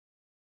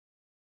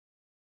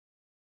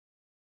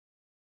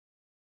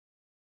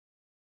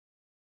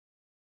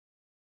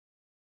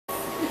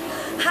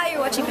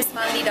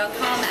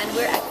MissMalini.com, and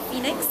we're at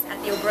Phoenix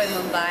at the Oberoi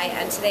Mumbai,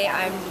 and today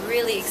I'm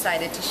really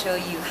excited to show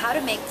you how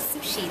to make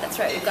sushi. That's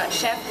right, we've got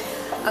Chef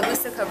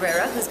Augusto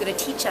Cabrera who's going to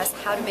teach us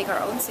how to make our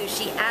own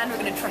sushi, and we're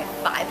going to try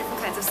 5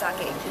 different kinds of sake.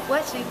 Keep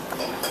watching!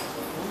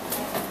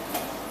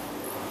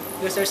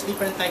 Because there's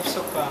different types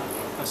of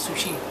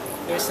sushi.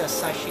 There's a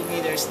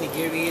sashimi, there's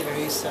nigiri, there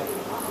is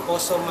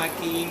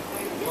hosomaki.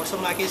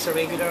 Hosomaki is a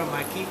regular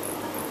maki.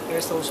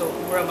 There's also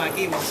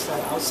uramaki, which is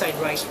outside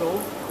rice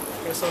roll.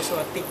 There's also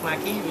a thick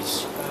maki,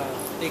 which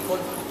they call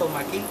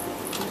Hosomaki.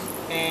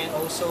 And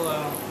also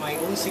my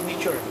own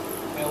signature,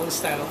 my own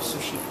style of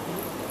sushi.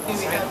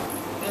 We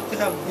have to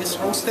have this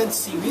roasted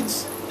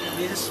seaweeds.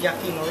 This is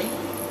yakinori.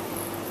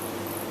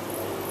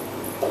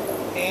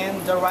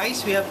 And the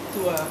rice we have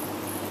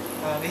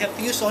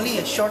to use only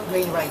a short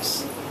grain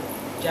rice,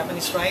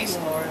 Japanese rice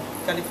or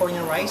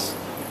Californian rice.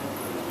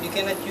 You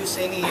cannot use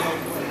any,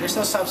 there's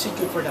no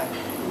substitute for that.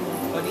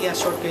 Only a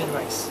short grain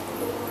rice.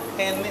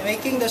 And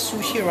making the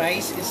sushi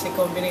rice is a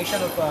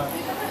combination of,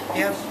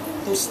 you have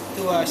to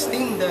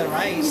steam the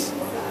rice,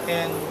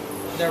 and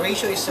the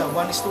ratio is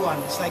 1:1.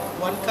 It's like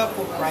 1 cup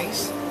of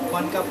rice,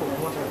 1 cup of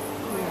water.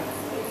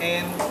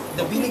 And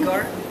the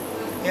vinegar,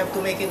 you have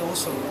to make it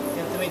also.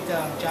 You have to make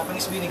the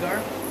Japanese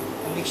vinegar,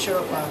 a mixture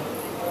of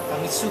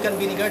Mitsukan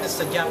vinegar, that's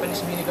the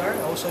Japanese vinegar,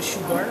 also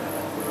sugar,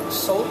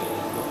 salt,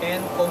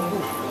 and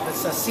kombu,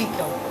 that's a sea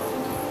kelp.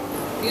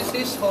 This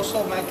is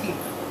hosomaki.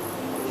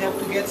 You have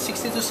to get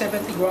 60 to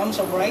 70 grams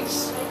of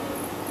rice.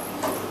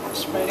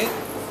 Spread it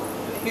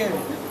here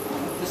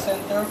at the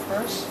center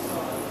first,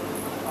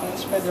 and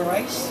spread the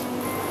rice.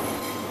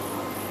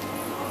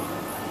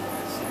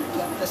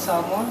 Get the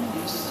salmon,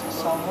 this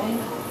salmon.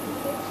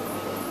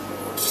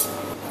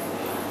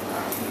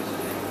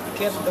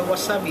 Get the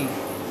wasabi.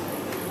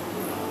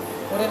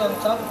 Put it on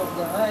top of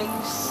the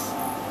rice,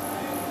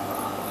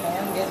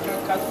 and get your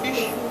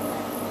catfish,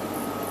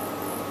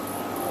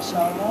 the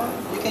salmon.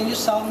 You can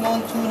use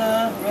salmon,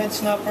 tuna, red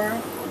snapper.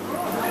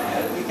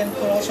 You can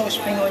put also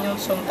spring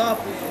onions on top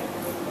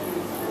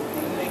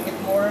and make it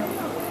more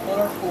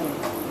colorful.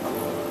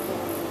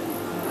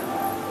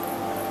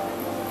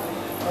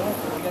 So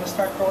we're gonna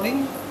start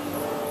rolling.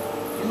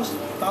 Use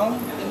thumb,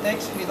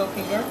 index, middle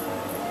finger.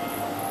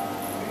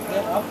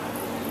 Get up.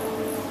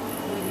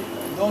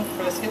 Don't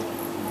press it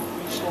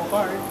so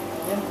hard,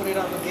 then put it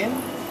up again.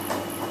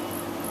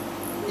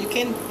 You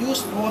can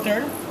use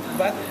water,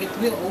 but it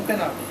will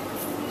open up.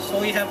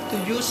 So you have to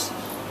use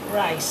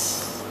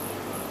rice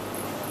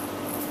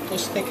to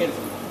stick it.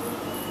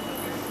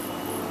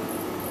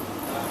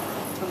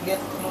 It will get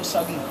no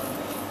soggy.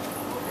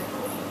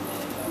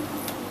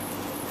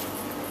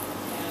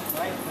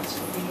 Right, that's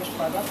the finished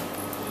product.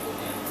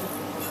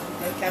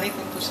 Then cut it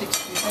into 6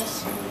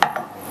 pieces.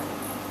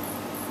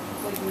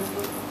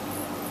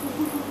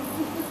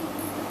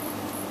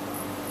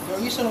 The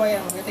reason why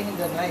I'm getting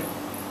the knife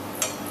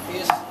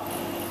is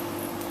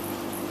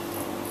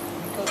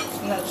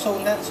because so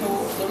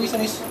the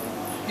reason is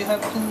you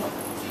have to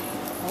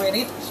wet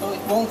it so it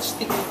won't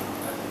stick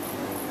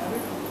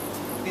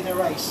with the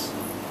rice.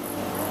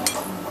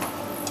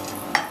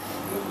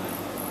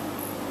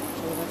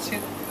 So that's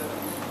it.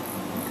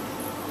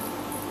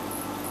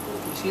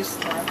 This is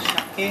the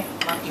sake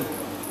maki.